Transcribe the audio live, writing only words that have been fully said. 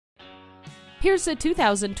Here's a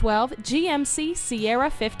 2012 GMC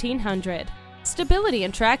Sierra 1500. Stability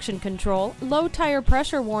and traction control, low tire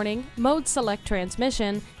pressure warning, mode select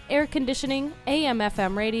transmission, air conditioning,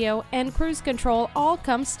 AM/FM radio, and cruise control all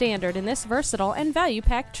come standard in this versatile and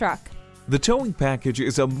value-packed truck. The towing package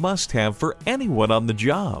is a must-have for anyone on the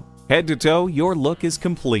job. Head to toe, your look is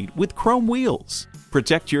complete with chrome wheels.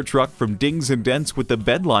 Protect your truck from dings and dents with the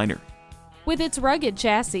bed liner. With its rugged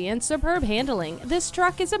chassis and superb handling, this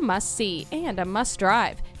truck is a must-see and a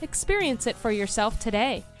must-drive. Experience it for yourself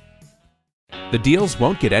today. The deals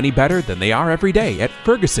won't get any better than they are every day at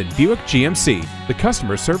Ferguson Buick GMC. The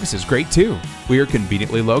customer service is great too. We are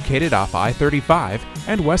conveniently located off I-35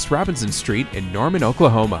 and West Robinson Street in Norman,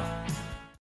 Oklahoma.